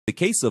The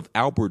case of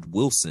Albert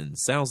Wilson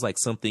sounds like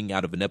something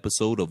out of an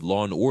episode of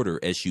Law & Order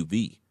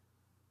SUV.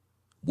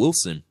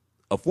 Wilson,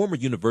 a former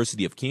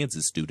University of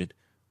Kansas student,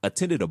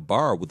 attended a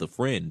bar with a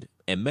friend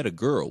and met a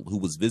girl who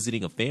was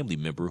visiting a family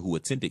member who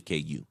attended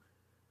KU.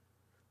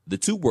 The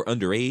two were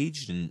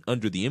underage and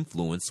under the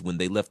influence when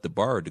they left the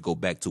bar to go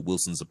back to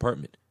Wilson's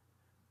apartment.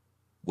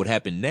 What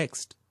happened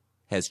next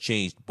has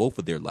changed both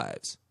of their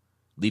lives,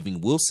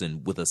 leaving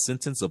Wilson with a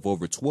sentence of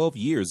over 12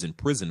 years in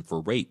prison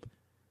for rape,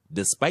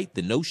 despite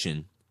the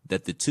notion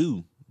that the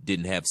two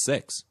didn't have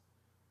sex.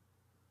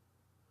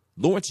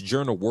 Lawrence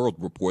Journal-World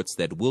reports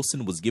that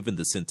Wilson was given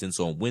the sentence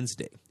on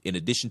Wednesday, in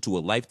addition to a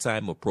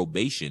lifetime of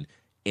probation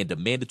and a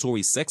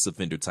mandatory sex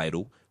offender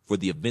title for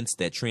the events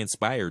that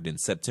transpired in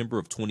September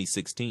of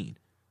 2016.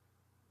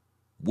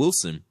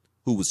 Wilson,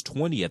 who was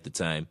 20 at the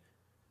time,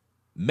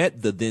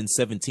 met the then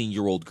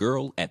 17-year-old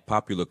girl at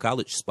popular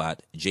college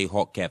spot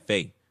Jayhawk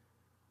Cafe.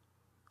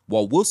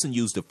 While Wilson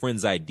used a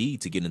friend's ID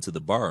to get into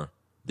the bar,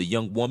 the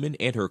young woman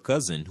and her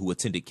cousin who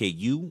attended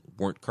KU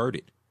weren't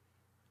carded.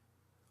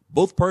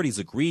 Both parties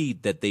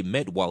agreed that they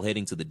met while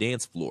heading to the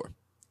dance floor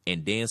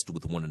and danced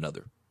with one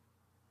another.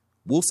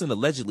 Wilson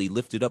allegedly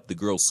lifted up the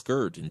girl's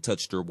skirt and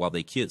touched her while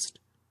they kissed.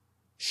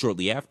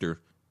 Shortly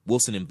after,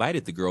 Wilson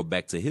invited the girl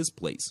back to his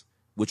place,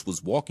 which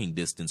was walking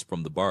distance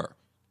from the bar.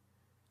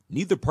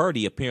 Neither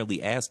party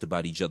apparently asked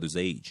about each other's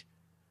age.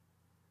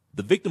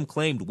 The victim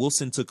claimed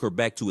Wilson took her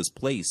back to his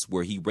place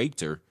where he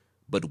raped her,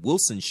 but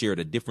Wilson shared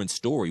a different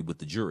story with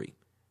the jury.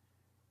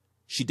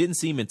 She didn't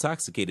seem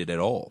intoxicated at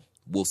all,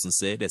 Wilson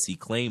said, as he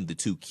claimed the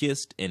two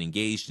kissed and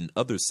engaged in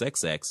other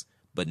sex acts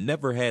but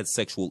never had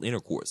sexual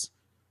intercourse.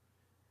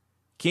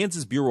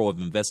 Kansas Bureau of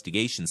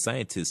Investigation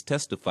scientists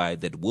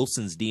testified that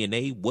Wilson's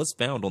DNA was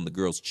found on the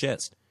girl's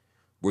chest,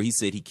 where he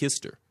said he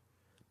kissed her,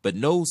 but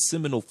no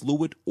seminal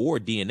fluid or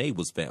DNA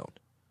was found.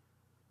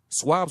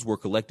 Swabs were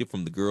collected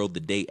from the girl the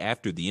day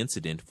after the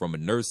incident from a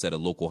nurse at a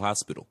local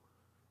hospital.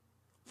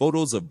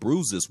 Photos of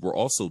bruises were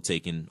also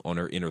taken on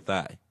her inner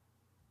thigh.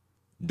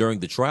 During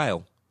the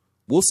trial,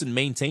 Wilson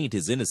maintained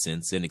his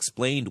innocence and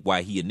explained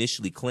why he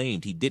initially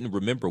claimed he didn't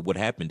remember what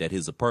happened at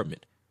his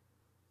apartment.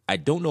 "I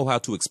don't know how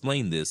to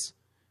explain this,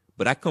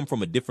 but I come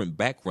from a different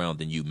background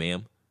than you,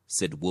 ma'am,"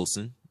 said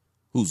Wilson,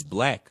 who's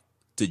black,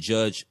 to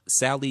Judge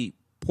Sally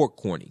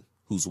Porkcorny,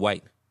 who's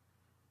white.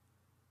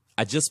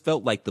 "I just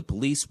felt like the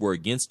police were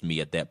against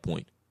me at that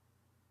point."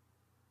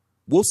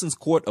 Wilson's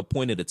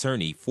court-appointed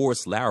attorney,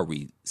 Forrest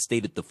Lowry,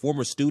 stated the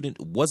former student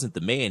wasn't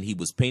the man he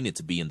was painted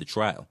to be in the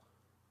trial.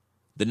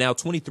 The now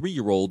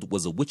 23-year-old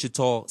was a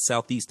Wichita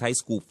Southeast High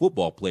School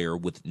football player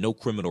with no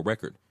criminal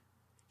record.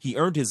 He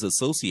earned his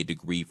associate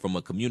degree from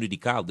a community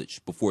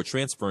college before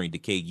transferring to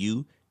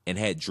KU and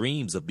had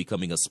dreams of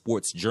becoming a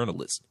sports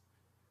journalist.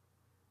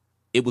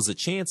 "It was a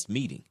chance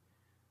meeting.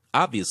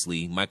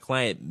 Obviously, my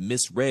client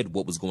misread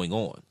what was going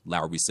on,"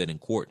 Lowry said in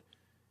court.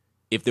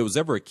 "If there was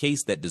ever a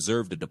case that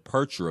deserved a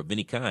departure of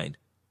any kind,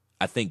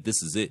 I think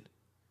this is it."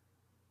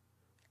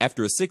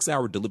 After a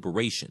 6-hour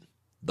deliberation,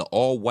 the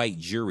all-white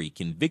jury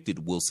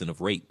convicted Wilson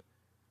of rape.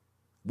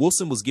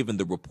 Wilson was given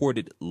the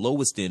reported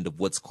lowest end of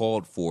what's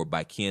called for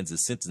by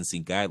Kansas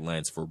sentencing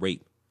guidelines for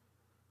rape.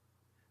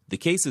 The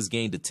case has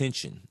gained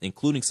attention,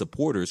 including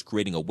supporters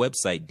creating a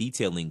website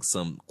detailing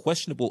some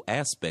questionable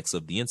aspects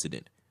of the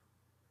incident.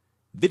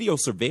 Video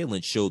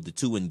surveillance showed the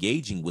two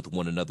engaging with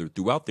one another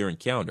throughout their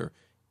encounter,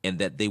 and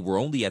that they were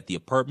only at the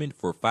apartment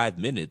for 5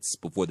 minutes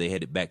before they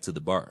headed back to the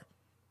bar.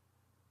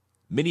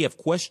 Many have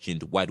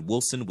questioned why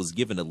Wilson was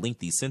given a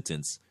lengthy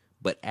sentence,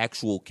 but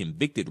actual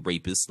convicted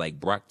rapists like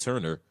Brock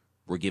Turner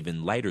were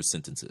given lighter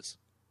sentences.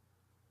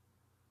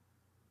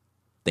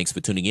 Thanks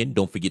for tuning in.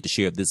 Don't forget to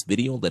share this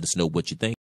video and let us know what you think.